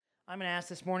I'm going to ask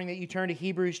this morning that you turn to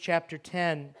Hebrews chapter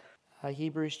 10.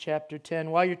 Hebrews chapter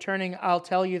 10. While you're turning, I'll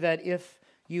tell you that if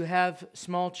you have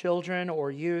small children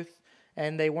or youth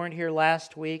and they weren't here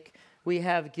last week, we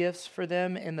have gifts for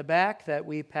them in the back that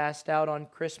we passed out on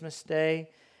Christmas Day,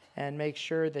 and make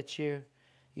sure that you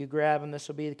grab them. This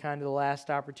will be the last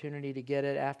opportunity to get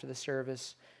it after the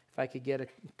service. If I could get a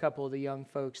couple of the young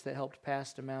folks that helped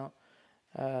pass them out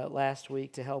last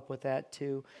week to help with that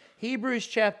too. Hebrews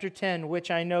chapter 10,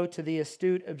 which I know to the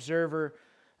astute observer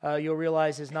you'll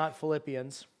realize is not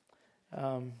Philippians.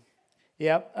 We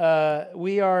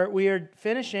are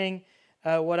finishing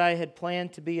what I had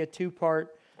planned to be a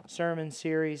two-part sermon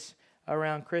series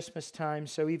around Christmas time.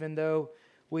 So even though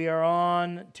we are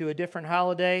on to a different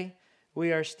holiday,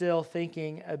 we are still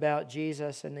thinking about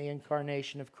Jesus and the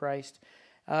incarnation of Christ.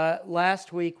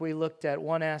 Last week we looked at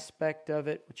one aspect of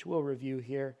it, which we'll review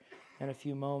here in a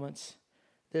few moments.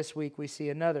 This week we see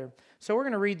another. So we're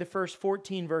going to read the first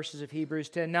 14 verses of Hebrews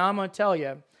 10. Now I'm going to tell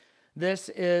you, this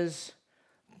is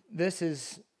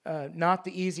not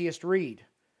the easiest read.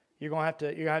 You're going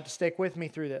to have to stick with me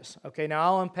through this. Okay, now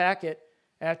I'll unpack it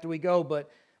after we go, but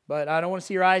I don't want to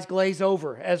see your eyes glaze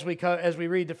over as we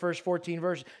read the first 14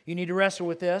 verses. You need to wrestle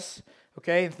with this,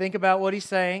 okay, and think about what he's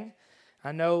saying.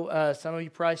 I know some of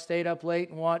you probably stayed up late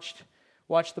and watched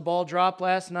the ball drop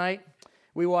last night.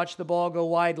 We watched the ball go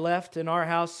wide left in our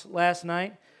house last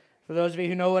night. For those of you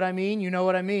who know what I mean, you know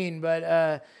what I mean.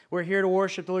 But we're here to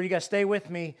worship the Lord. You got to stay with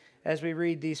me as we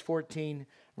read these 14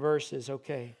 verses.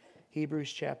 Okay,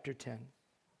 Hebrews chapter 10.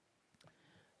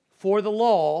 For the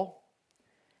law,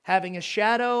 having a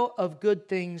shadow of good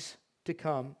things to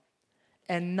come,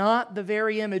 and not the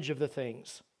very image of the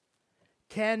things,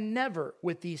 can never,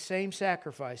 with these same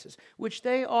sacrifices, which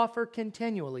they offer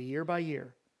continually year by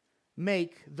year,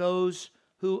 make those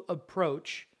who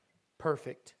approach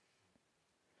perfect.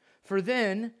 For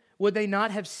then would they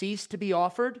not have ceased to be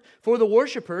offered? For the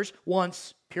worshipers,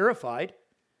 once purified,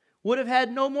 would have had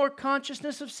no more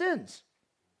consciousness of sins.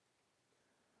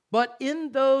 But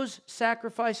in those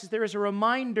sacrifices there is a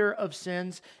reminder of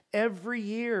sins every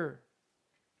year,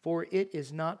 for it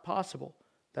is not possible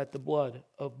that the blood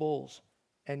of bulls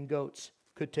and goats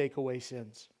could take away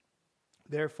sins.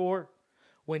 Therefore,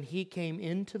 when he came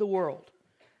into the world,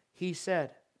 he said,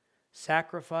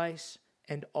 sacrifice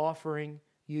and offering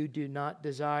you do not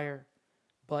desire,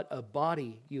 but a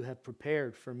body you have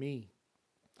prepared for me.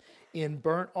 In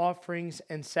burnt offerings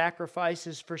and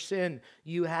sacrifices for sin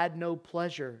you had no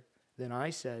pleasure. Then I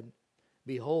said,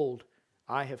 behold,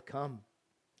 I have come.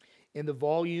 In the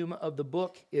volume of the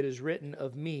book it is written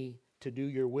of me to do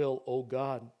your will, O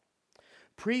God.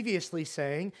 Previously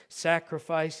saying,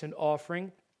 sacrifice and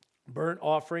offering, burnt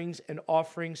offerings and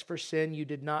offerings for sin you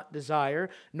did not desire,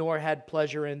 nor had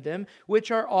pleasure in them, which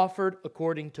are offered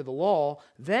according to the law.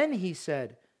 Then he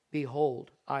said, behold,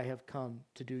 I have come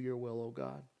to do your will, O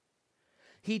God.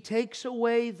 He takes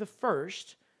away the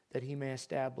first, that he may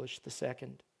establish the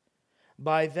second.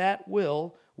 By that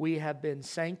will we have been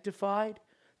sanctified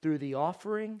through the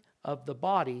offering of the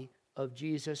body of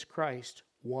Jesus Christ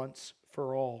once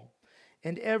for all.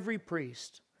 And every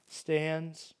priest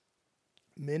stands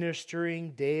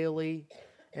ministering daily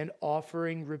and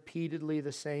offering repeatedly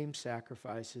the same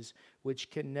sacrifices,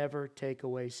 which can never take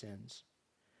away sins.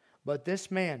 But this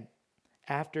man,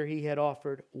 after he had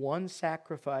offered one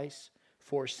sacrifice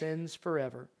for sins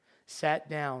forever, sat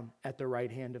down at the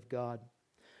right hand of God.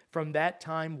 From that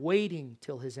time waiting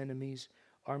till his enemies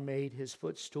are made his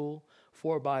footstool,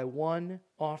 for by one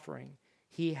offering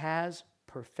he has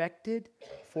perfected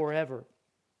forever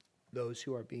those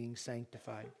who are being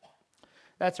sanctified.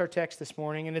 That's our text this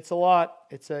morning, and it's a lot.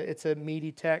 It's a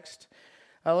meaty text.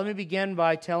 Let me begin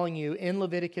by telling you, in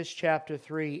Leviticus chapter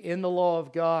 3, in the law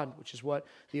of God, which is what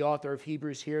the author of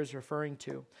Hebrews here is referring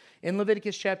to. In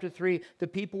Leviticus chapter 3, the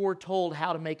people were told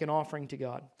how to make an offering to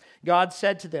God. God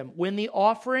said to them, when the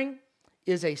offering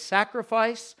is a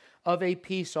sacrifice of a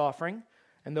peace offering,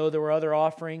 and though there were other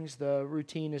offerings, the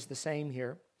routine is the same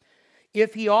here.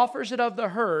 If he offers it of the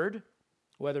herd,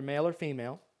 whether male or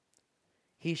female,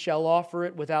 he shall offer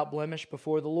it without blemish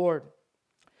before the Lord.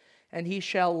 And he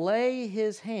shall lay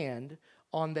his hand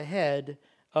on the head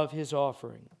of his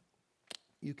offering.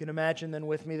 You can imagine then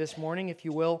with me this morning, if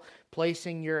you will,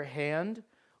 placing your hand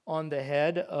on the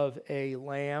head of a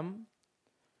lamb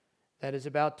that is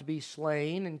about to be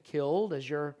slain and killed, as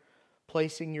you're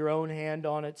placing your own hand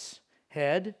on its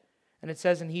head. And it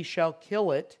says, and he shall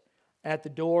kill it at the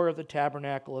door of the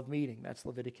tabernacle of meeting. That's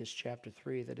Leviticus chapter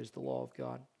 3. That is the law of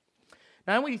God.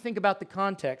 Now, I want you to think about the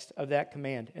context of that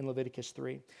command in Leviticus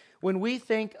 3. When we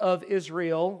think of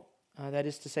Israel, that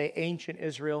is to say ancient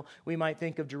Israel, we might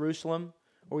think of Jerusalem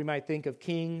Or we might think of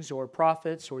kings or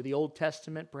prophets or the Old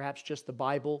Testament, perhaps just the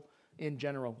Bible in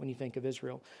general when you think of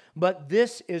Israel. But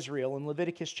this Israel in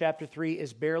Leviticus chapter 3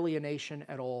 is barely a nation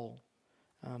at all.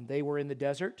 They were in the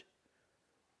desert.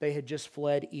 They had just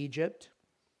fled Egypt.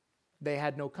 They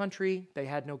had no country. They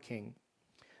had no king.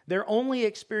 Their only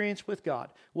experience with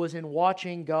God was in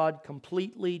watching God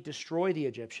completely destroy the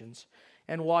Egyptians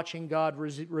and watching God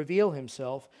reveal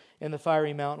himself in the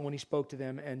fiery mountain when he spoke to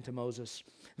them and to Moses.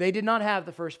 They did not have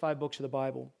the first 5 books of the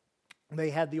Bible. They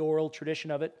had the oral tradition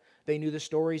of it. They knew the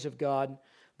stories of God.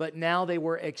 But now they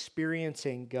were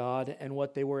experiencing God, and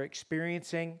what they were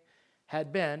experiencing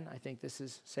had been, I think this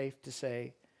is safe to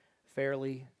say,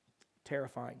 fairly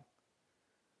terrifying.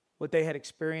 What they had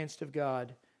experienced of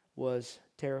God was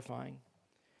terrifying.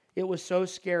 It was so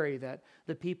scary that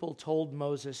the people told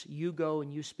Moses, "You go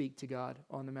and you speak to God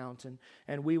on the mountain,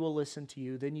 and we will listen to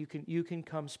you. Then you can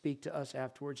come speak to us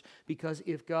afterwards, because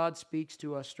if God speaks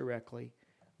to us directly,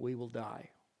 we will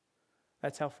die."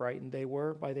 That's how frightened they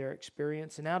were by their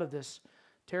experience. And out of this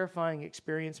terrifying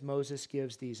experience, Moses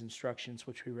gives these instructions,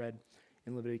 which we read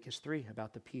in Leviticus 3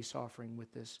 about the peace offering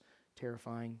with this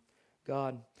terrifying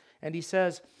God. And he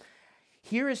says,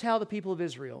 "Here is how the people of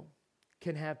Israel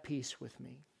can have peace with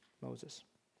me, Moses.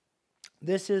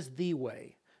 This is the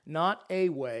way, not a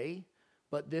way,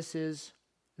 but this is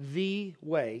the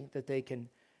way that they can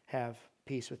have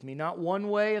peace with me. Not one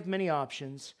way of many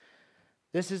options.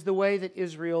 This is the way that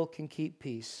Israel can keep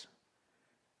peace.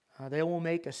 They will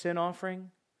make a sin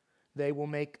offering. They will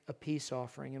make a peace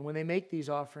offering. And when they make these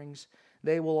offerings,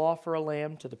 they will offer a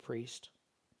lamb to the priest.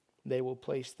 They will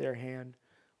place their hand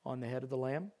on the head of the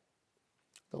lamb.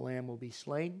 The lamb will be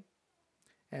slain,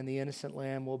 and the innocent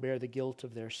lamb will bear the guilt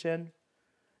of their sin,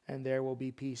 and there will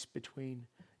be peace between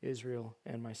Israel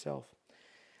and myself."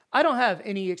 I don't have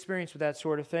any experience with that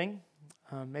sort of thing.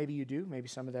 Maybe you do. Maybe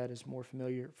some of that is more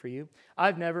familiar for you.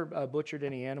 I've never butchered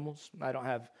any animals. I don't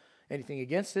have anything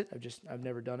against it. I've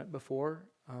never done it before.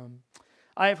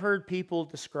 I have heard people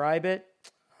describe it.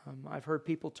 I've heard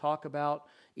people talk about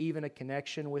even a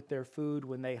connection with their food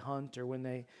when they hunt or when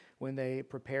they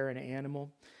prepare an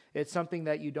animal. It's something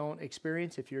that you don't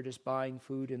experience if you're just buying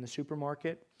food in the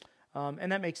supermarket. And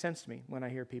that makes sense to me when I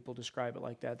hear people describe it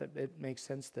like that. That it makes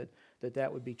sense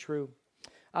that would be true.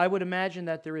 I would imagine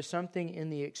that there is something in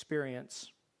the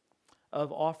experience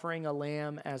of offering a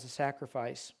lamb as a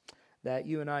sacrifice that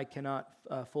you and I cannot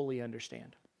fully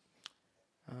understand.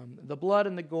 The blood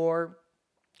and the gore,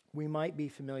 we might be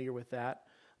familiar with that,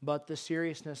 but the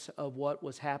seriousness of what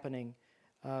was happening,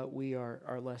 we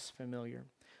are less familiar.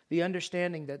 The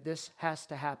understanding that this has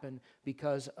to happen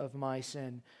because of my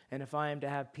sin, and if I am to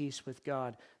have peace with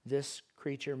God, this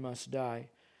creature must die.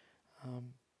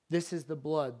 This is the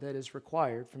blood that is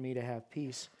required for me to have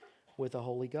peace with a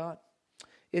holy God.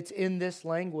 It's in this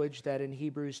language that in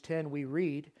Hebrews 10 we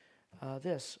read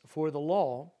this: "For the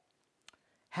law,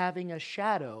 having a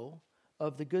shadow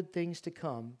of the good things to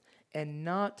come, and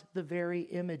not the very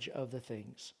image of the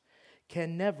things,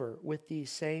 can never, with these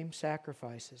same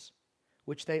sacrifices,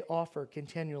 which they offer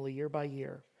continually year by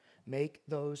year, make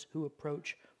those who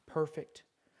approach perfect.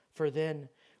 For then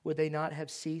would they not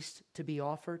have ceased to be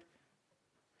offered?"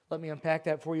 Let me unpack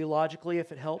that for you logically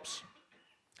if it helps.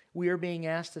 We are being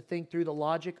asked to think through the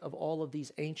logic of all of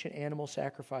these ancient animal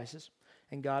sacrifices,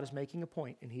 and God is making a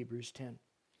point in Hebrews 10.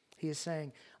 He is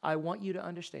saying, I want you to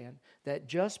understand that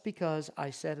just because I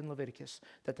said in Leviticus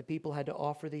that the people had to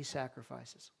offer these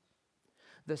sacrifices,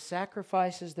 the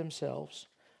sacrifices themselves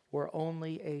were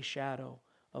only a shadow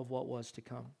of what was to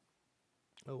come.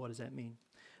 Oh, what does that mean?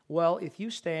 Well, if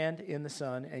you stand in the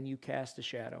sun and you cast a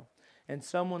shadow, and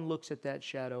someone looks at that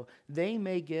shadow, they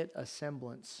may get a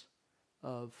semblance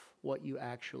of what you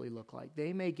actually look like.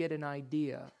 They may get an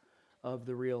idea of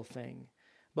the real thing,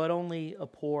 but only a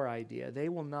poor idea. They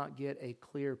will not get a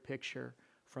clear picture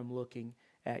from looking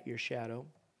at your shadow.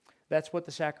 That's what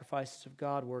the sacrifices of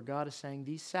God were. God is saying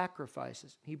these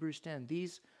sacrifices, Hebrews 10,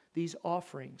 these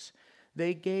offerings,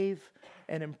 they gave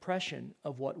an impression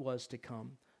of what was to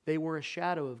come. They were a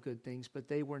shadow of good things, but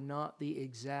they were not the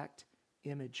exact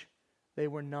image. They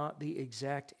were not the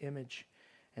exact image.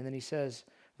 And then he says,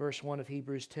 verse 1 of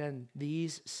Hebrews 10,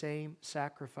 "These same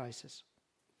sacrifices,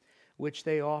 which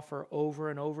they offer over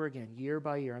and over again, year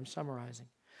by year," I'm summarizing,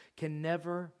 "can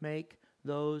never make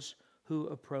those who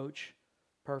approach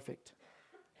perfect.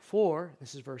 For,"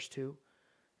 this is verse 2,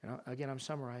 and again I'm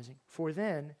summarizing, "for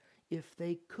then, if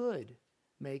they could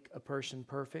make a person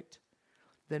perfect,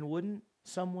 then wouldn't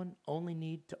someone only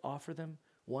need to offer them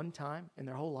one time in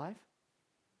their whole life?"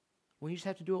 We just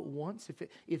have to do it once.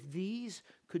 If these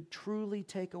could truly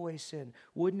take away sin,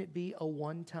 wouldn't it be a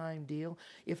one-time deal?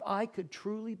 If I could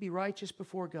truly be righteous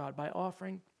before God by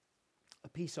offering a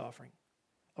peace offering,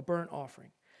 a burnt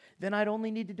offering, then I'd only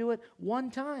need to do it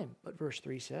one time. But verse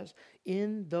 3 says,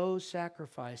 in those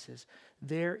sacrifices,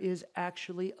 there is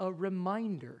actually a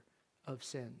reminder of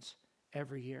sins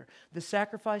every year. The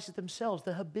sacrifices themselves,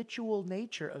 the habitual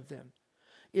nature of them,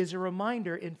 is a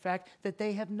reminder, in fact, that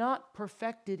they have not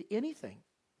perfected anything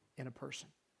in a person.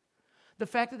 The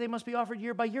fact that they must be offered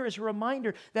year by year is a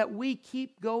reminder that we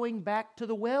keep going back to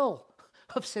the well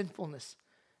of sinfulness.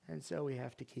 And so we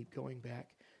have to keep going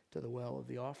back to the well of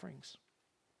the offerings.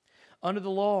 Under the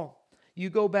law, you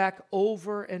go back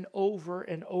over and over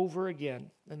and over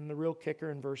again. And the real kicker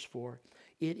in verse 4,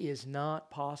 it is not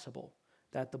possible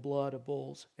that the blood of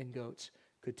bulls and goats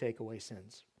could take away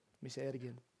sins. Let me say that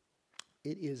again.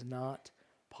 It is not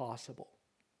possible.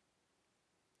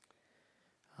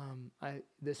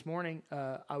 This morning,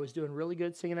 I was doing really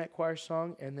good singing that choir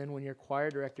song, and then when your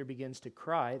choir director begins to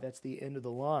cry, that's the end of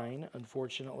the line,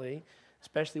 unfortunately,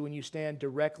 especially when you stand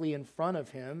directly in front of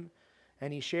him.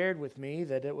 And he shared with me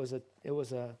that it was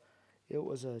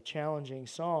a challenging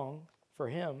song for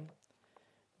him.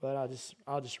 But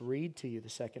I'll just read to you the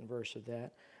second verse of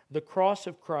that. The cross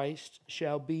of Christ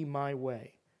shall be my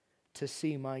way to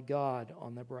see my God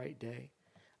on the bright day.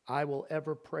 I will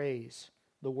ever praise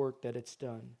the work that it's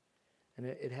done. And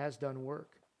it has done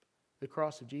work. The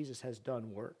cross of Jesus has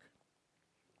done work.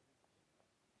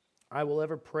 I will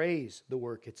ever praise the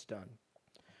work it's done.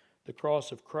 The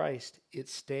cross of Christ, it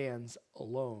stands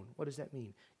alone. What does that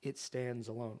mean? It stands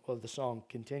alone. Well, the song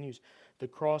continues. The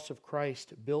cross of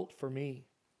Christ built for me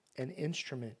an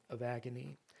instrument of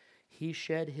agony. He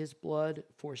shed his blood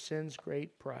for sin's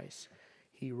great price.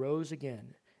 He rose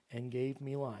again and gave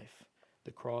me life.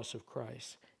 The cross of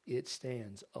Christ, it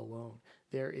stands alone.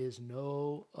 There is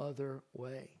no other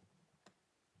way.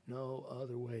 No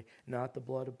other way. Not the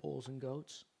blood of bulls and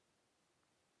goats.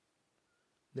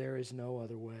 There is no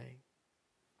other way.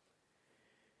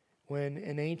 When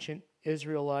an ancient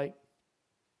Israelite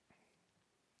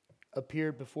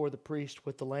appeared before the priest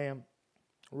with the lamb,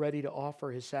 ready to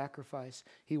offer his sacrifice,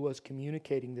 he was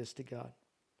communicating this to God.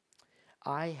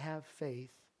 I have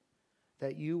faith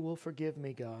that you will forgive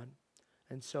me, God,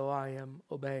 and so I am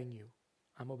obeying you.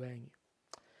 I'm obeying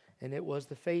you. And it was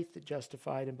the faith that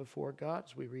justified him before God.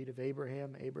 As we read of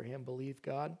Abraham, Abraham believed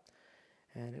God,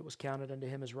 and it was counted unto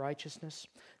him as righteousness,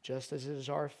 just as it is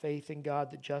our faith in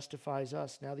God that justifies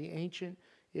us. Now the ancient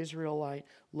Israelite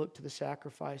looked to the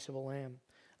sacrifice of a lamb,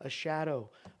 a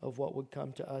shadow of what would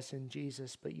come to us in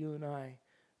Jesus. But you and I,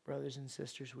 brothers and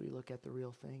sisters, we look at the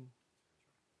real thing.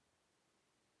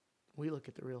 We look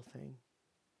at the real thing.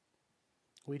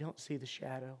 We don't see the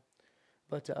shadow,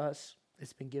 but to us,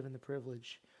 it's been given the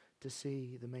privilege to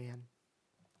see the man.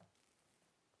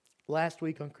 Last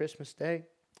week on Christmas Day,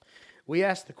 we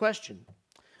asked the question,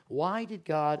 why did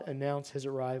God announce his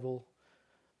arrival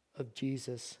of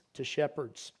Jesus to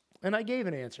shepherds? And I gave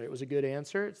an answer. It was a good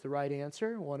answer. It's the right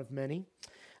answer, one of many.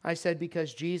 I said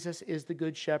because Jesus is the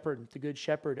good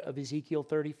shepherd of Ezekiel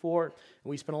 34. And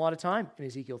we spent a lot of time in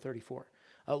Ezekiel 34.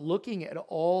 Looking at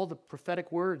all the prophetic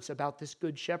words about this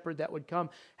good shepherd that would come,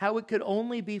 how it could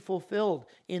only be fulfilled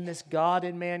in this God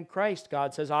and man Christ.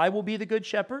 God says, I will be the good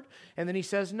shepherd. And then he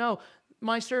says, no,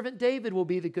 my servant David will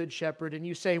be the good shepherd. And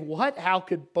you say, what? How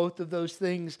could both of those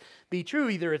things be true?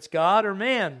 Either it's God or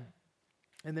man.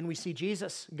 And then we see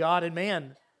Jesus, God and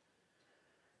man.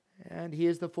 And he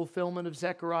is the fulfillment of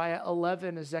Zechariah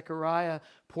 11, as Zechariah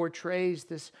portrays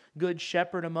this good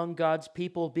shepherd among God's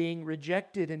people being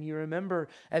rejected. And you remember,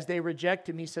 as they reject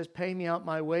him, he says, pay me out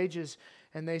my wages.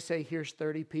 And they say, here's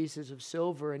 30 pieces of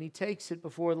silver. And he takes it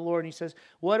before the Lord and he says,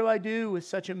 what do I do with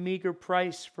such a meager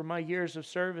price for my years of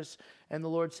service? And the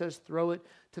Lord says, throw it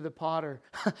to the potter.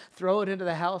 Throw it into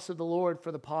the house of the Lord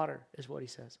for the potter, is what he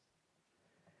says.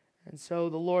 And so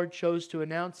the Lord chose to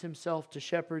announce himself to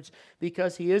shepherds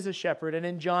because he is a shepherd. And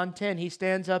in John 10, he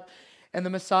stands up and the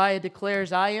Messiah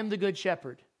declares, I am the good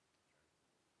shepherd.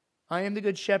 I am the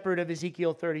good shepherd of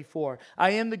Ezekiel 34. I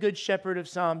am the good shepherd of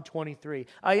Psalm 23.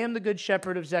 I am the good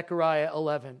shepherd of Zechariah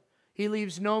 11. He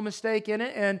leaves no mistake in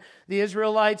it, and the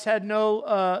Israelites had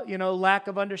no lack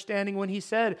of understanding when he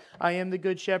said, I am the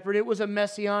good shepherd. It was a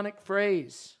messianic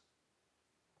phrase.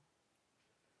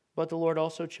 But the Lord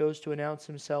also chose to announce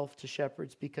himself to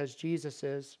shepherds because Jesus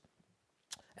is,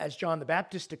 as John the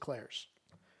Baptist declares,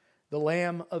 the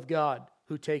Lamb of God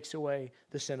who takes away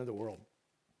the sin of the world.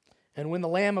 And when the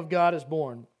Lamb of God is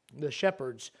born, the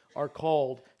shepherds are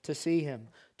called to see him,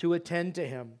 to attend to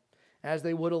him. As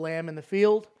they would a lamb in the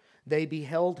field, they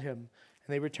beheld him.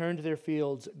 And they returned to their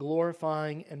fields,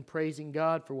 glorifying and praising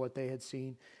God for what they had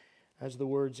seen, as the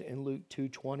words in Luke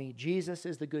 2:20. Jesus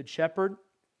is the good shepherd.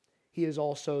 He is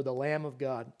also the Lamb of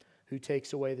God who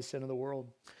takes away the sin of the world.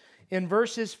 In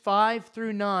verses 5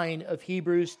 through 9 of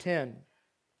Hebrews 10,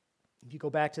 if you go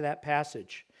back to that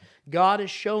passage, God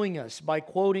is showing us by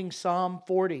quoting Psalm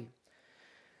 40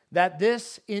 that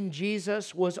this in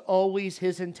Jesus was always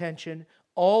His intention,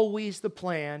 always the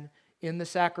plan in the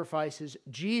sacrifices.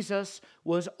 Jesus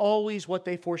was always what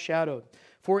they foreshadowed.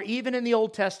 For even in the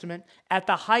Old Testament, at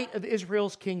the height of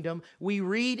Israel's kingdom, we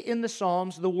read in the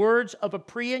Psalms the words of a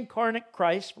pre-incarnate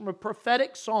Christ from a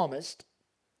prophetic psalmist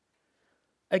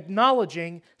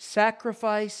acknowledging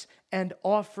sacrifice and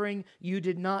offering you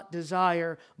did not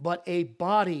desire, but a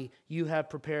body you have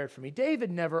prepared for me. David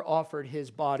never offered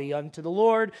his body unto the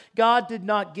Lord. God did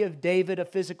not give David a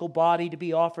physical body to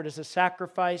be offered as a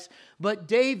sacrifice, but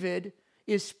David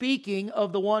is speaking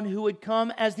of the one who would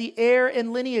come as the heir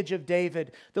and lineage of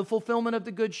David, the fulfillment of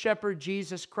the Good Shepherd,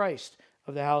 Jesus Christ,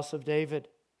 of the house of David.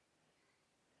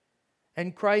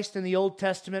 And Christ in the Old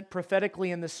Testament,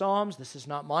 prophetically in the Psalms, this is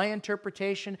not my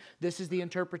interpretation, this is the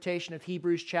interpretation of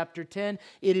Hebrews chapter 10.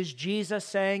 It is Jesus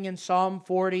saying in Psalm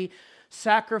 40,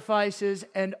 sacrifices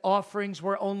and offerings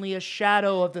were only a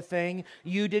shadow of the thing.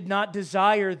 You did not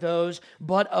desire those,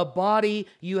 but a body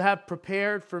you have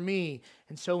prepared for me.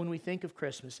 And so when we think of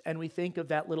Christmas and we think of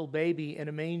that little baby in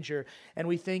a manger and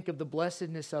we think of the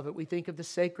blessedness of it, we think of the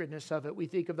sacredness of it, we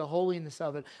think of the holiness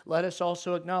of it, let us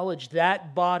also acknowledge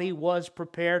that body was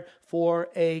prepared for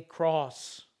a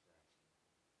cross.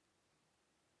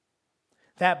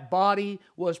 That body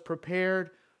was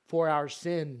prepared for our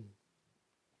sin.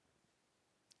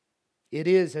 It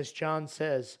is, as John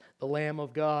says, the Lamb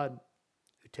of God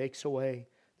who takes away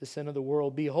the sin of the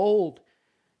world. Behold,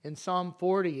 in Psalm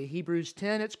 40, Hebrews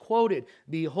 10, it's quoted,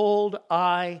 behold,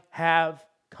 I have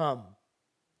come.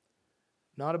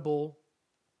 Not a bull,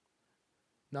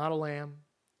 not a lamb,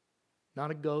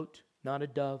 not a goat, not a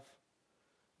dove.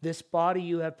 This body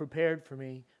you have prepared for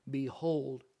me,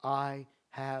 behold, I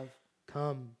have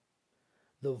come.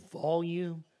 The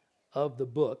volume of the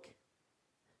book,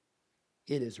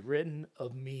 it is written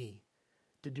of me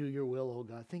to do your will, oh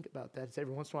God. Think about that. It's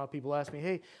every once in a while people ask me,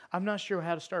 hey, I'm not sure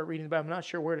how to start reading the Bible. I'm not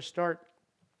sure where to start.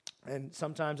 And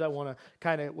sometimes I want to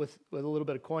kind of, with a little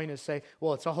bit of coyness, say,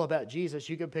 well, it's all about Jesus.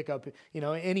 You can pick up,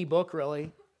 any book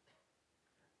really.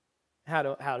 How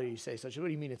do you say such? What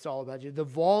do you mean it's all about you? The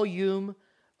volume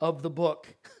of the book,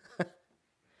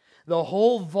 the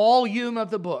whole volume of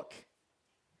the book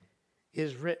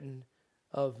is written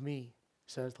of me,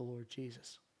 says the Lord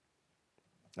Jesus.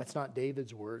 That's not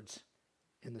David's words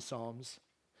in the Psalms.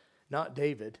 Not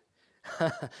David.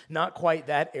 Not quite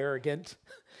that arrogant.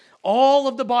 All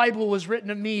of the Bible was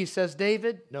written of me, says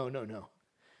David. No.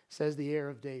 Says the heir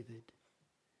of David,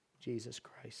 Jesus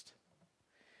Christ.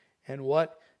 And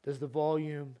what does the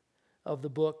volume of the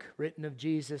book written of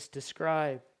Jesus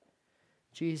describe?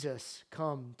 Jesus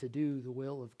come to do the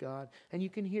will of God. And you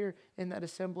can hear in that a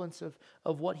semblance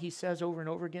of what he says over and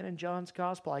over again in John's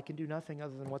Gospel. I can do nothing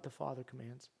other than what the Father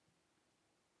commands.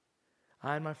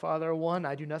 I and my Father are one.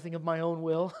 I do nothing of my own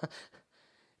will.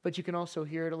 But you can also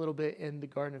hear it a little bit in the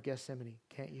Garden of Gethsemane,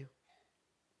 can't you?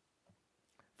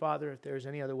 Father, if there is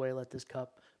any other way, let this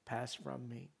cup pass from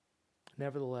me.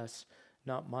 Nevertheless,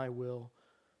 not my will,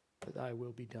 but thy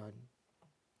will be done.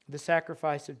 The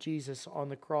sacrifice of Jesus on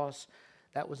the cross,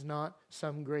 that was not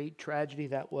some great tragedy.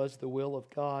 That was the will of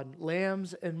God.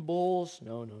 Lambs and bulls,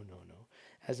 no.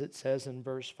 As it says in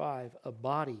verse 5, a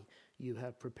body you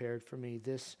have prepared for me.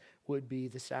 This would be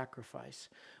the sacrifice.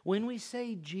 When we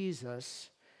say Jesus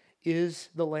is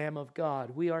the Lamb of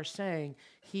God, we are saying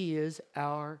he is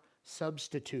our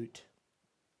substitute.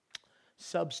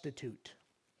 Substitute.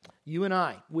 You and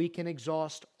I, we can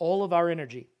exhaust all of our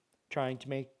energy trying to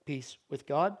make peace with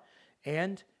God,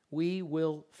 and we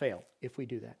will fail if we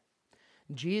do that.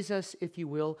 Jesus, if you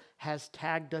will, has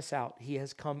tagged us out. He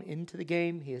has come into the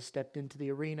game. He has stepped into the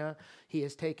arena. He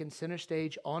has taken center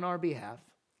stage on our behalf.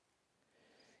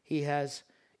 He has,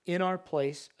 in our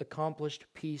place, accomplished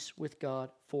peace with God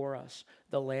for us.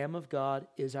 The Lamb of God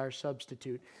is our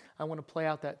substitute. I want to play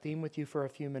out that theme with you for a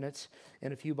few minutes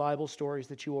and a few Bible stories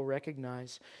that you will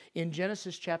recognize. In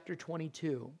Genesis chapter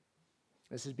 22,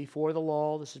 this is before the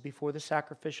law. This is before the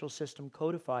sacrificial system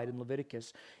codified in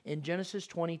Leviticus. In Genesis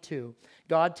 22,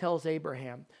 God tells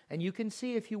Abraham, and you can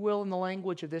see, if you will, in the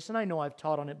language of this, and I know I've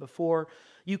taught on it before,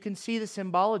 you can see the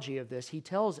symbology of this. He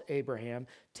tells Abraham,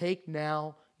 take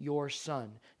now your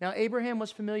son. Now, Abraham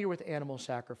was familiar with animal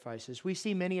sacrifices. We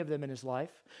see many of them in his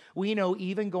life. We know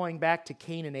even going back to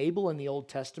Cain and Abel in the Old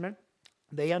Testament,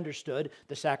 They understood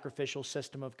the sacrificial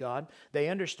system of God. They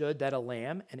understood that a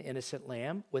lamb, an innocent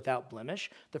lamb without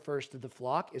blemish, the first of the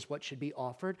flock, is what should be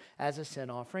offered as a sin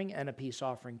offering and a peace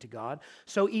offering to God.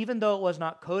 So even though it was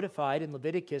not codified in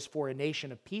Leviticus for a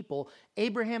nation of people,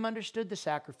 Abraham understood the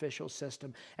sacrificial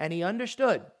system, and he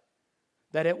understood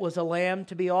that it was a lamb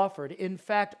to be offered. In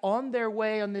fact, on their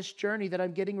way on this journey that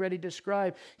I'm getting ready to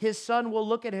describe, his son will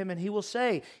look at him and he will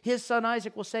say, his son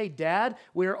Isaac will say, "Dad,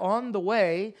 we're on the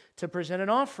way to present an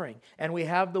offering, and we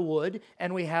have the wood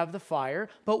and we have the fire,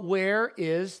 but where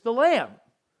is the lamb?"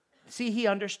 See, he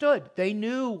understood. They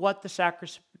knew what the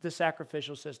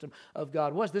sacrificial system of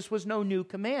God was. This was no new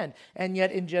command. And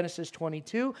yet in Genesis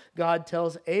 22, God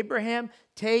tells Abraham,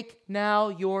 "Take now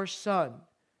your son."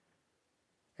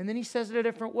 And then he says it a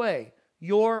different way,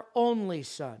 "Your only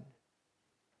son."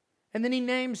 And then he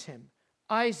names him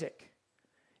Isaac.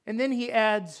 And then he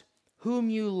adds,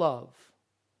 "Whom you love.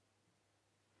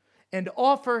 And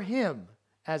offer him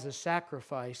as a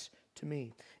sacrifice to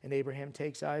me." And Abraham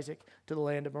takes Isaac to the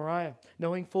land of Moriah,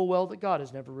 knowing full well that God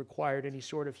has never required any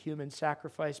sort of human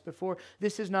sacrifice before.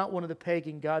 This is not one of the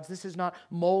pagan gods. This is not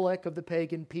Molech of the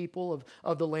pagan people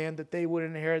of the land that they would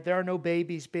inherit. There are no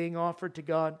babies being offered to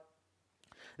God.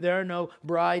 There are no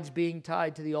brides being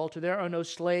tied to the altar. There are no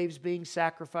slaves being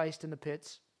sacrificed in the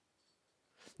pits.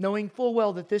 Knowing full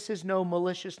well that this is no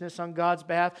maliciousness on God's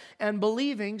behalf, and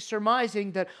believing,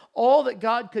 surmising that all that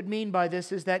God could mean by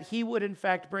this is that he would in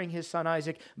fact bring his son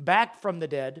Isaac back from the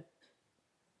dead,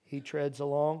 he treads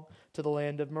along to the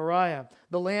land of Moriah.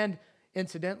 The land,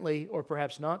 incidentally, or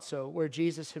perhaps not so, where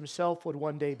Jesus himself would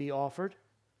one day be offered.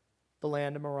 The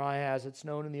land of Moriah as it's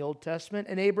known in the Old Testament.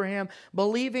 And Abraham,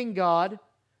 believing God,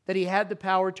 that he had the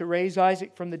power to raise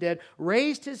Isaac from the dead,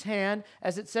 raised his hand,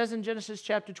 as it says in Genesis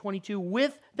chapter 22,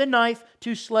 with the knife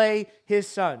to slay his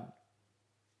son.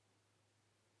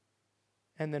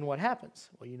 And then what happens?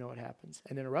 Well, you know what happens.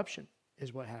 An interruption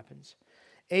is what happens.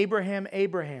 "Abraham,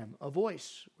 Abraham," a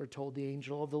voice, we're told, the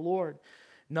angel of the Lord.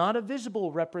 Not a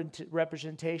visible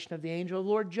representation of the angel of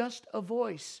the Lord, just a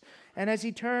voice. And as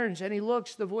he turns and he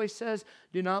looks, the voice says,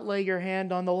 "Do not lay your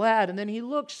hand on the lad." And then he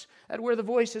looks at where the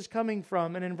voice is coming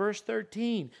from. And in verse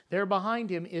 13, there behind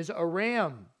him is a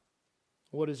ram.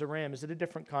 What is a ram? Is it a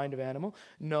different kind of animal?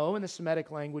 No, in the Semitic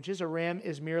languages, a ram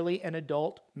is merely an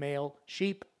adult male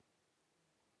sheep.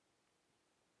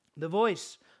 The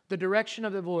voice, the direction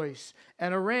of the voice,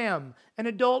 and a ram, an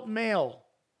adult male,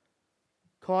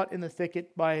 caught in the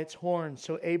thicket by its horns.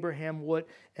 So Abraham went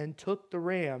and took the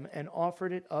ram and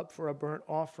offered it up for a burnt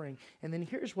offering. And then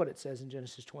here's what it says in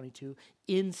Genesis 22,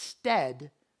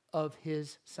 instead of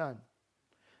his son.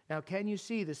 Now, can you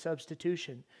see the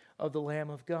substitution of the Lamb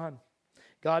of God?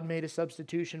 God made a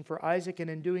substitution for Isaac, and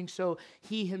in doing so,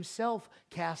 he himself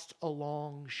casts a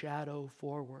long shadow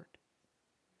forward.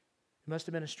 It must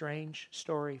have been a strange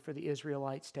story for the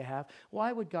Israelites to have.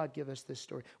 Why would God give us this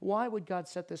story? Why would God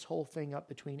set this whole thing up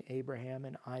between Abraham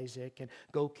and Isaac and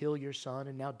go kill your son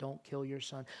and now don't kill your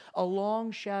son? A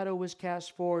long shadow was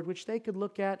cast forward, which they could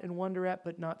look at and wonder at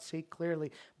but not see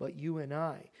clearly. But you and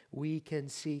I, we can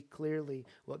see clearly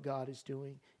what God is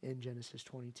doing in Genesis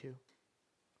 22.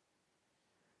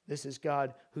 This is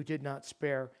God who did not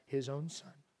spare his own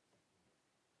son.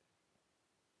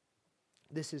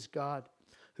 This is God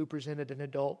who presented an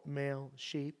adult male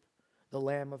sheep, the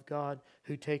Lamb of God,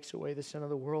 who takes away the sin of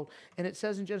the world. And it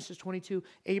says in Genesis 22,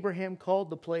 Abraham called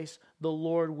the place, "The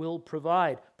Lord will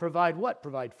provide." Provide what?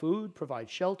 Provide food? Provide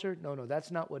shelter? No,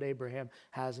 that's not what Abraham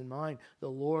has in mind.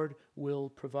 The Lord will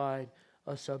provide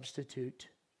a substitute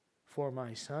for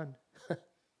my son.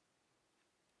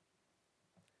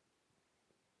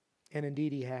 And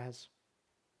indeed he has.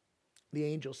 The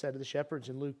angel said to the shepherds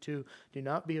in Luke 2, "Do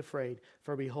not be afraid,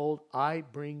 for behold, I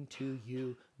bring to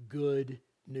you good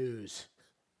news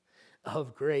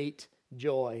of great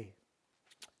joy,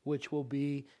 which will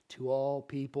be to all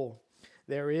people.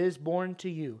 There is born to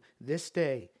you this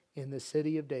day in the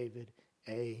city of David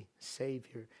a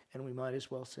Savior." And we might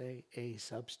as well say a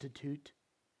substitute.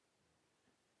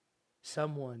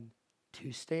 Someone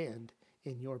to stand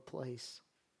in your place.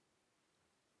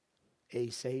 A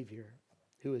Savior,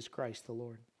 who is Christ the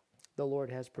Lord. The Lord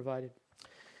has provided.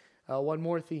 One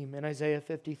more theme in Isaiah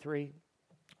 53.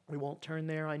 We won't turn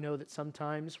there. I know that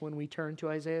sometimes when we turn to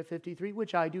Isaiah 53,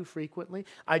 which I do frequently,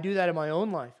 I do that in my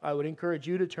own life. I would encourage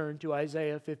you to turn to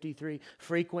Isaiah 53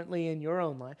 frequently in your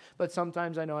own life. But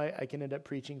sometimes I know I can end up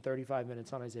preaching 35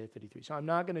 minutes on Isaiah 53. So I'm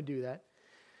not going to do that.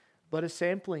 But a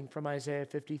sampling from Isaiah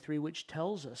 53, which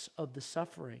tells us of the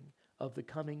suffering of the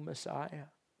coming Messiah.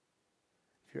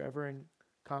 If you're ever in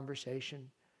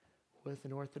conversation with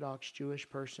an Orthodox Jewish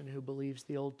person who believes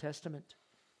the Old Testament,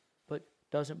 but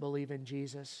doesn't believe in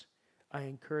Jesus, I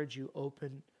encourage you,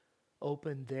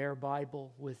 open their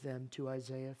Bible with them to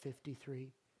Isaiah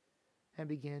 53 and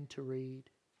begin to read.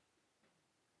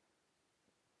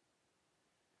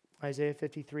 Isaiah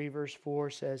 53 verse 4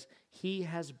 says, He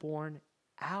has borne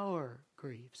our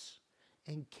griefs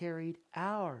and carried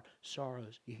our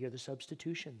sorrows. You hear the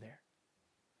substitution there.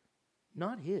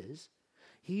 Not His.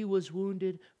 He was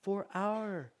wounded for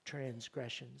our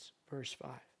transgressions. Verse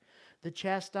 5. The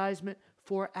chastisement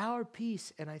for our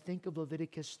peace. And I think of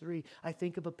Leviticus 3. I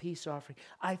think of a peace offering.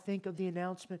 I think of the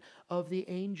announcement of the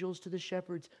angels to the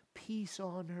shepherds. Peace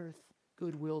on earth,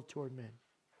 goodwill toward men.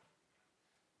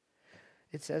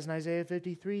 It says in Isaiah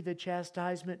 53, the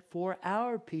chastisement for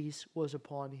our peace was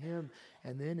upon Him.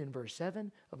 And then in verse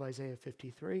 7 of Isaiah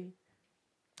 53,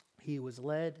 He was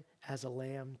led as a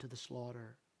lamb to the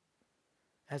slaughter.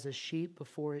 As a sheep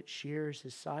before its shears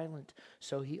is silent,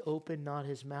 so He opened not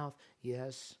His mouth.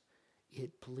 Yes,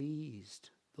 it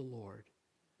pleased the Lord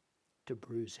to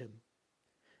bruise Him.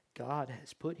 God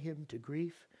has put Him to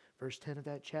grief. Verse 10 of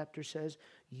that chapter says,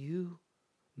 you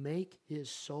make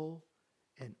His soul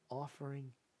an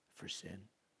offering for sin.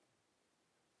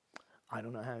 I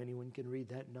don't know how anyone can read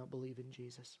that and not believe in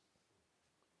Jesus.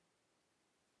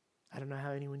 I don't know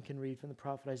how anyone can read from the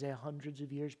prophet Isaiah hundreds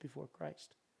of years before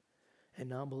Christ and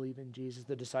not believe in Jesus.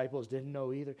 The disciples didn't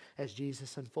know either as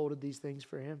Jesus unfolded these things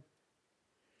for him.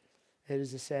 It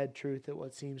is a sad truth that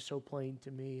what seems so plain to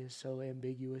me is so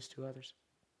ambiguous to others.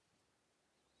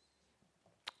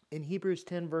 In Hebrews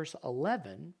 10 verse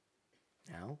 11,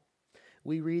 now,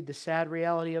 we read the sad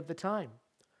reality of the time.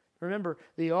 Remember,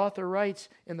 the author writes,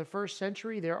 in the first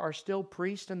century, there are still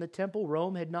priests in the temple.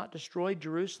 Rome had not destroyed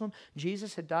Jerusalem.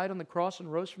 Jesus had died on the cross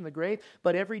and rose from the grave.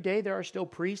 But every day there are still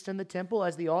priests in the temple,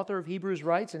 as the author of Hebrews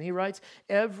writes. And he writes,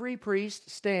 every priest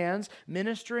stands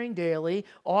ministering daily,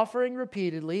 offering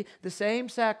repeatedly the same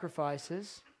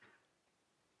sacrifices,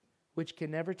 which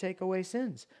can never take away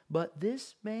sins. But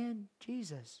this man,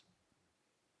 Jesus,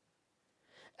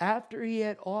 after He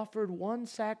had offered one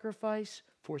sacrifice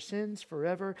for sins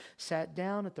forever, sat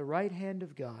down at the right hand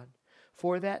of God,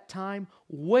 for that time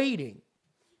waiting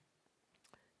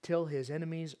till His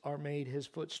enemies are made His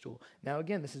footstool. Now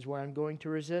again, this is where I'm going to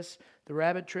resist the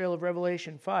rabbit trail of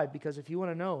Revelation 5, because if you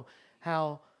want to know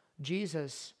how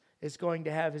Jesus is going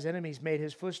to have His enemies made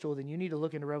His footstool, then you need to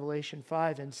look into Revelation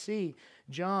 5 and see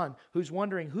John, who's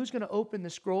wondering who's going to open the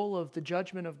scroll of the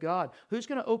judgment of God. Who's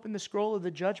going to open the scroll of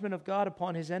the judgment of God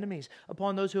upon His enemies,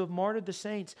 upon those who have martyred the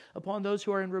saints, upon those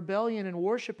who are in rebellion and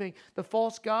worshiping the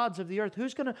false gods of the earth.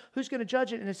 Who's going to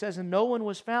judge it? And it says, and no one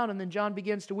was found. And then John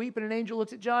begins to weep, and an angel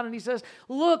looks at John and he says,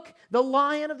 look, the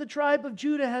Lion of the tribe of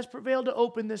Judah has prevailed to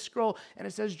open this scroll. And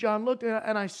it says, John looked,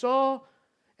 and I saw,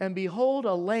 and behold,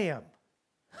 a lamb.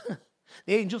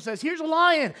 The angel says, here's a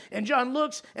lion. And John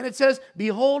looks and it says,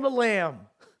 behold a lamb,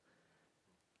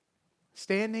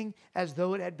 standing as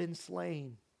though it had been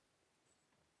slain.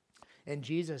 And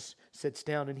Jesus sits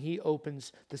down and He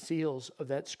opens the seals of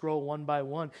that scroll one by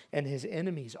one, and His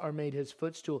enemies are made His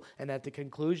footstool. And at the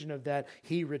conclusion of that,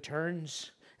 He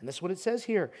returns. And that's what it says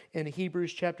here in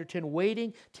Hebrews chapter 10,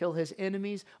 waiting till His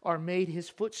enemies are made His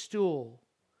footstool.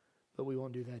 But we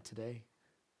won't do that today.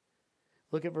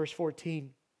 Look at verse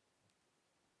 14.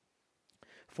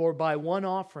 For by one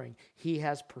offering He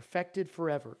has perfected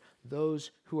forever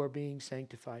those who are being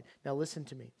sanctified. Now listen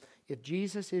to me. If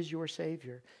Jesus is your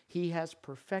Savior, He has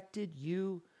perfected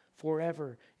you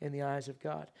forever in the eyes of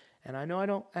God. And I know I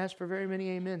don't ask for very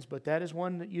many amens, but that is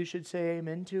one that you should say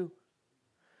amen to.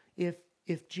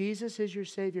 If Jesus is your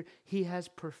Savior, He has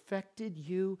perfected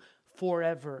you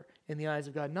forever in the eyes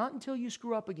of God. Not until you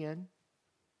screw up again.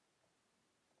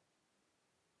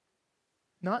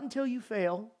 Not until you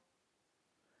fail.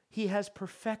 He has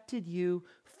perfected you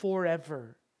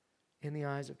forever in the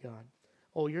eyes of God.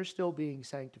 Oh, you're still being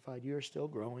sanctified. You're still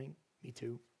growing. Me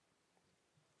too.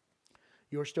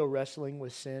 You're still wrestling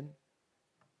with sin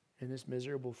in this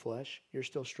miserable flesh. You're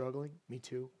still struggling. Me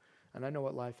too. And I know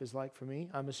what life is like for me.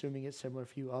 I'm assuming it's similar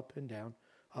for you. Up and down,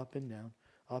 up and down,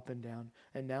 up and down.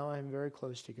 And now I'm very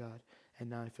close to God. And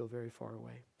now I feel very far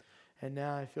away. And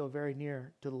now I feel very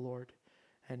near to the Lord.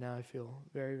 And now I feel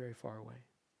very, very far away.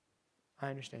 I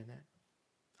understand that.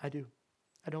 I do.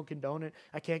 I don't condone it.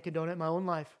 I can't condone it in my own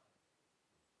life.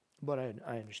 But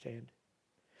I understand.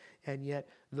 And yet,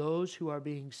 those who are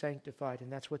being sanctified,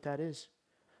 and that's what that is.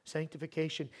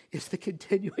 Sanctification is the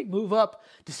continuing move up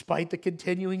despite the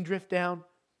continuing drift down.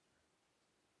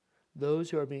 Those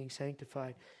who are being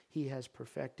sanctified, He has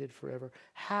perfected forever.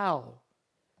 How?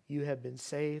 You have been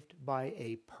saved by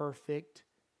a perfect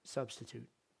substitute.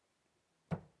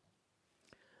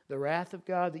 The wrath of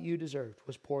God that you deserved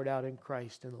was poured out in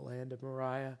Christ in the land of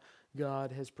Moriah.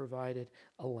 God has provided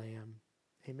a lamb.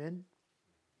 Amen?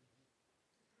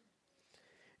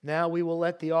 Now we will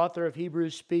let the author of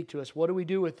Hebrews speak to us. What do we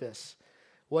do with this?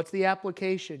 What's the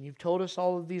application? You've told us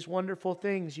all of these wonderful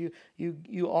things. You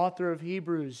author of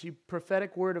Hebrews, you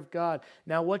prophetic word of God.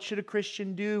 Now what should a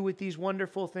Christian do with these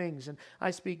wonderful things? And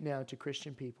I speak now to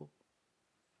Christian people.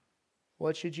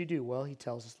 What should you do? Well, he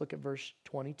tells us. Look at verse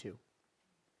 22.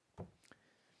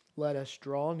 Let us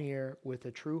draw near with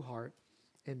a true heart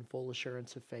in full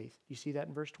assurance of faith. You see that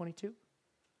in verse 22? You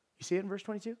see it in verse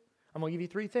 22? I'm going to give you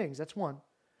three things. That's one.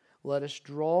 Let us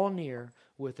draw near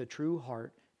with a true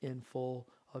heart in full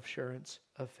assurance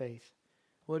of faith.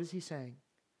 What is he saying?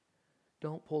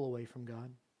 Don't pull away from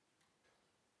God.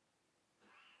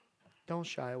 Don't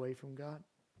shy away from God.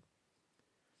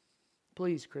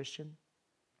 Please, Christian,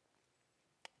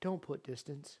 don't put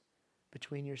distance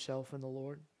between yourself and the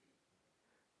Lord.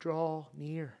 Draw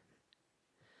near.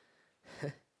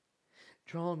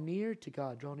 Draw near to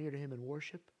God. Draw near to Him in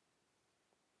worship.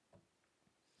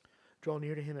 Draw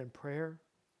near to Him in prayer.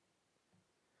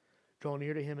 Draw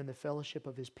near to Him in the fellowship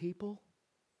of His people.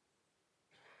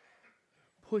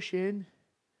 Push in.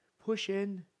 Push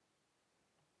in.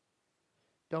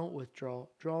 Don't withdraw.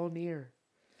 Draw near.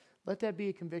 Let that be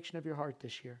a conviction of your heart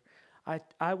this year.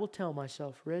 I will tell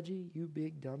myself, Reggie, you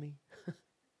big dummy.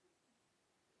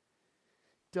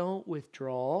 Don't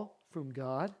withdraw from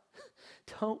God.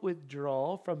 Don't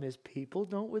withdraw from His people.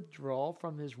 Don't withdraw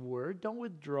from His word. Don't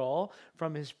withdraw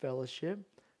from His fellowship.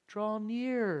 Draw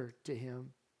near to Him.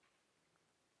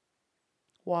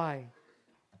 Why?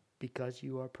 Because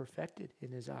you are perfected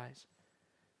in His eyes.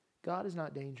 God is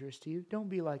not dangerous to you. Don't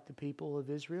be like the people of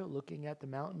Israel looking at the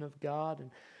mountain of God and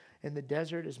in the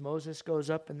desert as Moses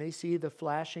goes up and they see the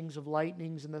flashings of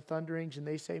lightnings and the thunderings and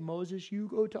they say, Moses, you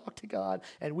go talk to God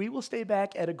and we will stay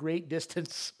back at a great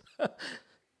distance.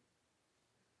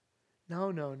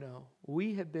 No.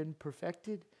 We have been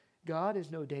perfected. God is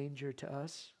no danger to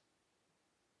us.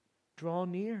 Draw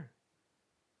near.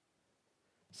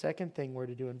 Second thing we're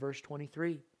to do in verse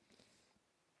 23.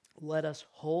 Let us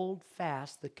hold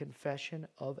fast the confession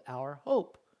of our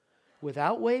hope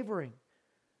without wavering.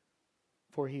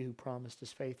 For He who promised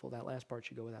is faithful. That last part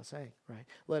should go without saying, right?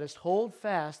 Let us hold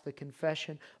fast the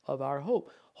confession of our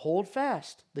hope. Hold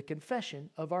fast the confession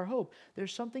of our hope.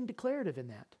 There's something declarative in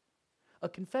that. A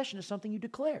confession is something you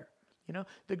declare. You know,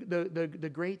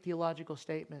 the great theological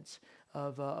statements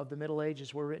of the Middle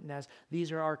Ages were written as,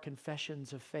 these are our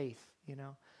confessions of faith, you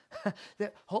know.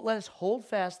 Let us hold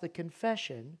fast the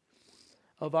confession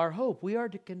of our hope. We are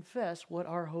to confess what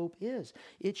our hope is.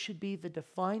 It should be the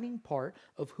defining part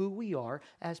of who we are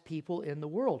as people in the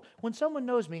world. When someone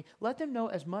knows me, let them know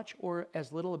as much or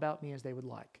as little about me as they would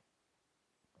like.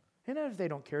 And if they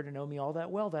don't care to know me all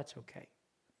that well, that's okay.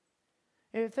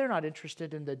 If they're not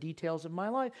interested in the details of my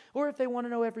life, or if they want to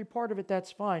know every part of it,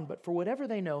 that's fine. But for whatever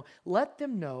they know, let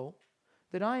them know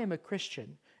that I am a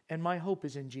Christian and my hope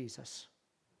is in Jesus.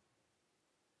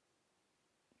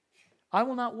 I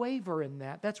will not waver in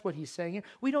that. That's what he's saying here.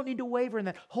 We don't need to waver in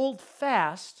that. Hold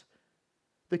fast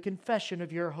the confession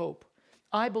of your hope.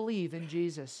 I believe in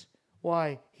Jesus.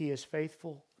 Why? He is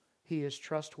faithful. He is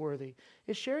trustworthy.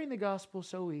 Is sharing the gospel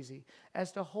so easy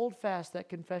as to hold fast that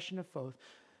confession of faith,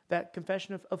 that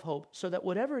confession of hope, so that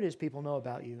whatever it is people know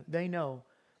about you, they know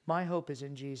my hope is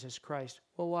in Jesus Christ.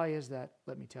 Well, why is that?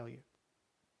 Let me tell you.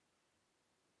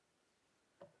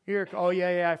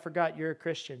 I forgot you're a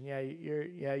Christian.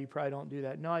 You probably don't do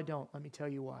that. No, I don't. Let me tell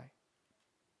you why.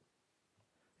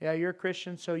 Yeah, you're a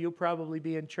Christian, so you'll probably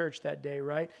be in church that day,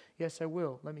 right? Yes, I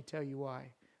will. Let me tell you why.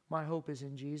 My hope is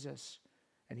in Jesus,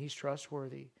 and He's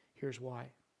trustworthy. Here's why.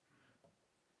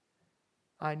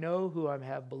 I know who I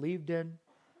have believed in,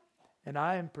 and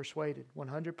I am persuaded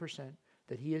 100%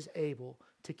 that He is able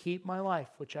to keep my life,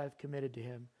 which I've committed to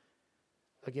Him,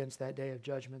 against that day of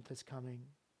judgment that's coming.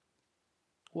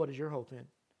 What is your hope in?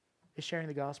 Is sharing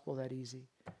the gospel that easy?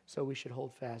 So we should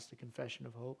hold fast the confession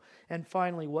of hope. And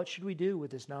finally, what should we do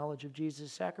with this knowledge of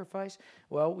Jesus' sacrifice?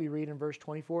 Well, we read in verse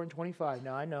 24 and 25.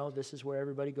 Now, I know this is where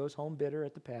everybody goes home bitter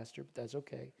at the pastor, but that's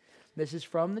okay. This is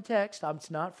from the text. It's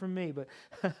not from me, but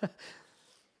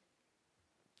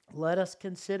let us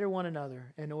consider one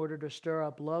another in order to stir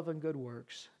up love and good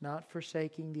works, not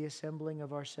forsaking the assembling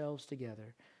of ourselves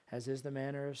together, as is the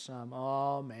manner of some.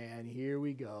 Oh, man, here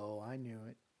we go. I knew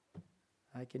it.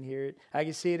 I can hear it. I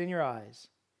can see it in your eyes.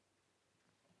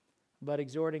 But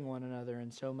exhorting one another,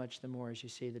 and so much the more as you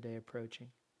see the day approaching.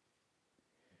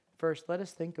 First, let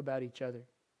us think about each other.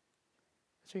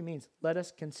 That's what he means. Let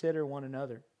us consider one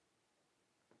another.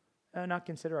 Not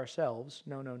consider ourselves.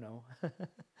 No, no, no.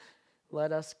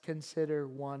 Let us consider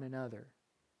one another.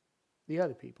 The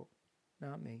other people,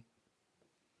 not me.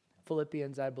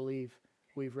 Philippians, I believe,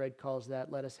 we've read calls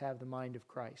that, let us have the mind of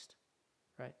Christ.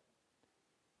 Right?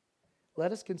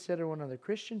 Let us consider one another.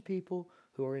 Christian people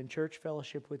who are in church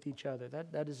fellowship with each other.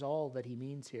 That is all that he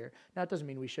means here. Now, it doesn't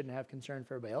mean we shouldn't have concern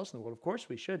for everybody else in the world. Of course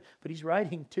we should. But he's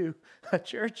writing to a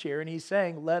church here, and he's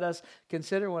saying, let us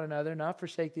consider one another, not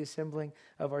forsake the assembling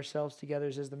of ourselves together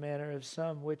as the manner of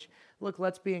some, which, look,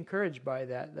 let's be encouraged by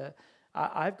that.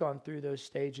 I've gone through those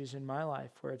stages in my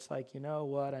life where it's like, you know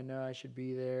what, I know I should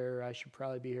be there. I should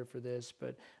probably be here for this,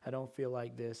 but I don't feel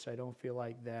like this. I don't feel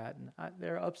like that. And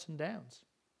there are ups and downs.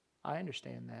 I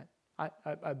understand that.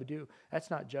 I do. That's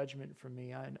not judgment from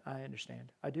me. I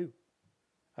understand. I do.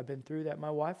 I've been through that. My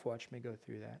wife watched me go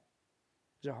through that.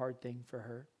 It was a hard thing for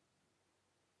her.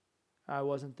 I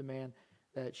wasn't the man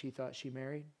that she thought she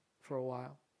married for a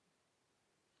while.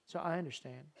 So I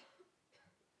understand.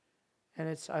 And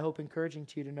it's, I hope, encouraging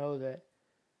to you to know that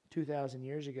 2,000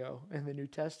 years ago in the New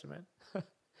Testament,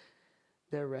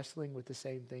 they're wrestling with the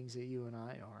same things that you and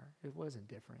I are. It wasn't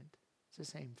different. It's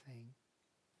the same thing.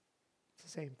 It's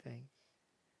the same thing.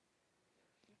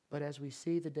 But as we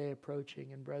see the day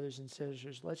approaching, and brothers and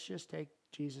sisters, let's just take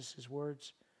Jesus'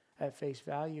 words at face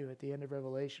value at the end of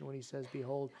Revelation when he says,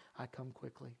 behold, I come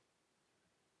quickly.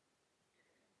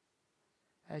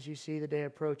 As you see the day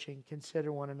approaching,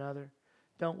 consider one another.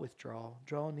 Don't withdraw.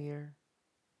 Draw near.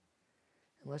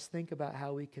 And let's think about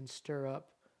how we can stir up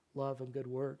love and good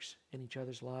works in each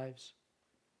other's lives.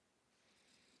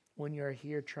 When you're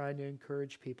here trying to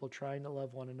encourage people, trying to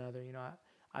love one another, you know,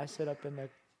 I sit up in the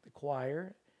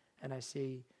choir and I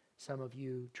see some of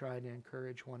you trying to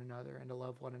encourage one another and to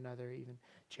love one another, even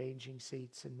changing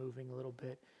seats and moving a little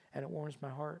bit. And it warms my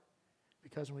heart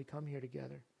because when we come here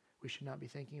together, we should not be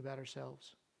thinking about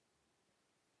ourselves.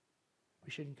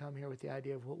 We shouldn't come here with the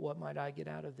idea of what might I get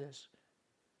out of this?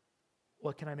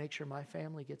 What can I make sure my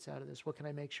family gets out of this? What can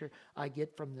I make sure I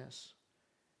get from this?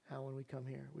 When we come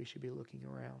here, we should be looking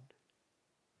around.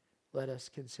 Let us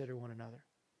consider one another.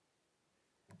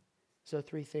 So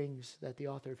 3 things that the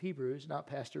author of Hebrews, not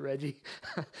Pastor Reggie,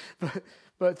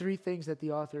 but 3 things that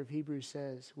the author of Hebrews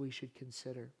says we should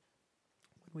consider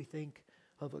when we think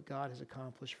of what God has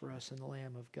accomplished for us in the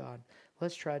Lamb of God.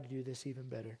 Let's try to do this even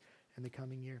better in the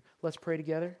coming year. Let's pray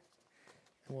together,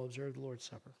 and we'll observe the Lord's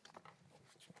Supper.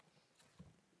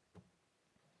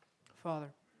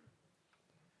 Father,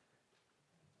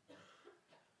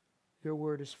 your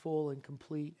word is full and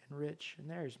complete and rich, and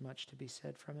there is much to be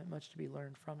said from it, much to be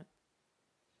learned from it.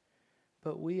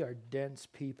 But we are dense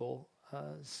people,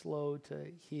 slow to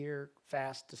hear,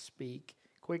 fast to speak,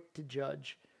 quick to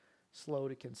judge, slow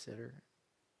to consider.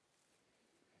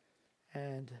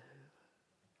 And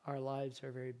our lives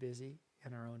are very busy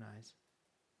in our own eyes.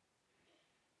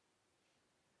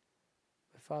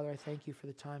 But Father, I thank you for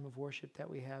the time of worship that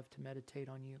we have to meditate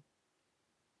on you.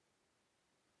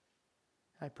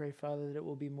 I pray, Father, that it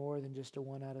will be more than just a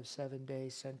 1 out of 7 day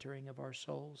centering of our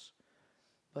souls.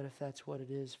 But if that's what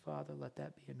it is, Father, let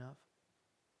that be enough.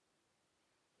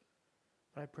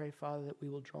 But I pray, Father, that we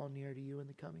will draw near to you in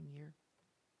the coming year.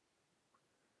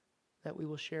 That we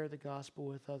will share the gospel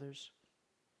with others,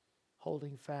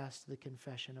 holding fast to the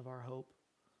confession of our hope,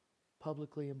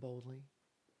 publicly and boldly.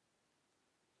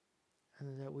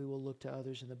 And that we will look to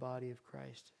others in the body of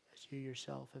Christ, as you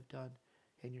yourself have done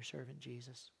in your servant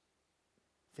Jesus.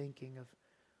 Thinking of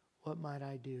what might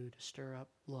I do to stir up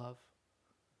love,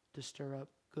 to stir up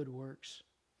good works,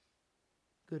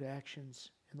 good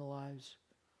actions in the lives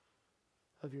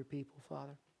of your people,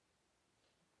 Father.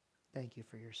 Thank you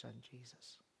for your Son,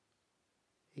 Jesus.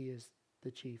 He is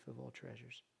the chief of all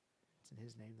treasures. It's in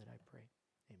his name that I pray.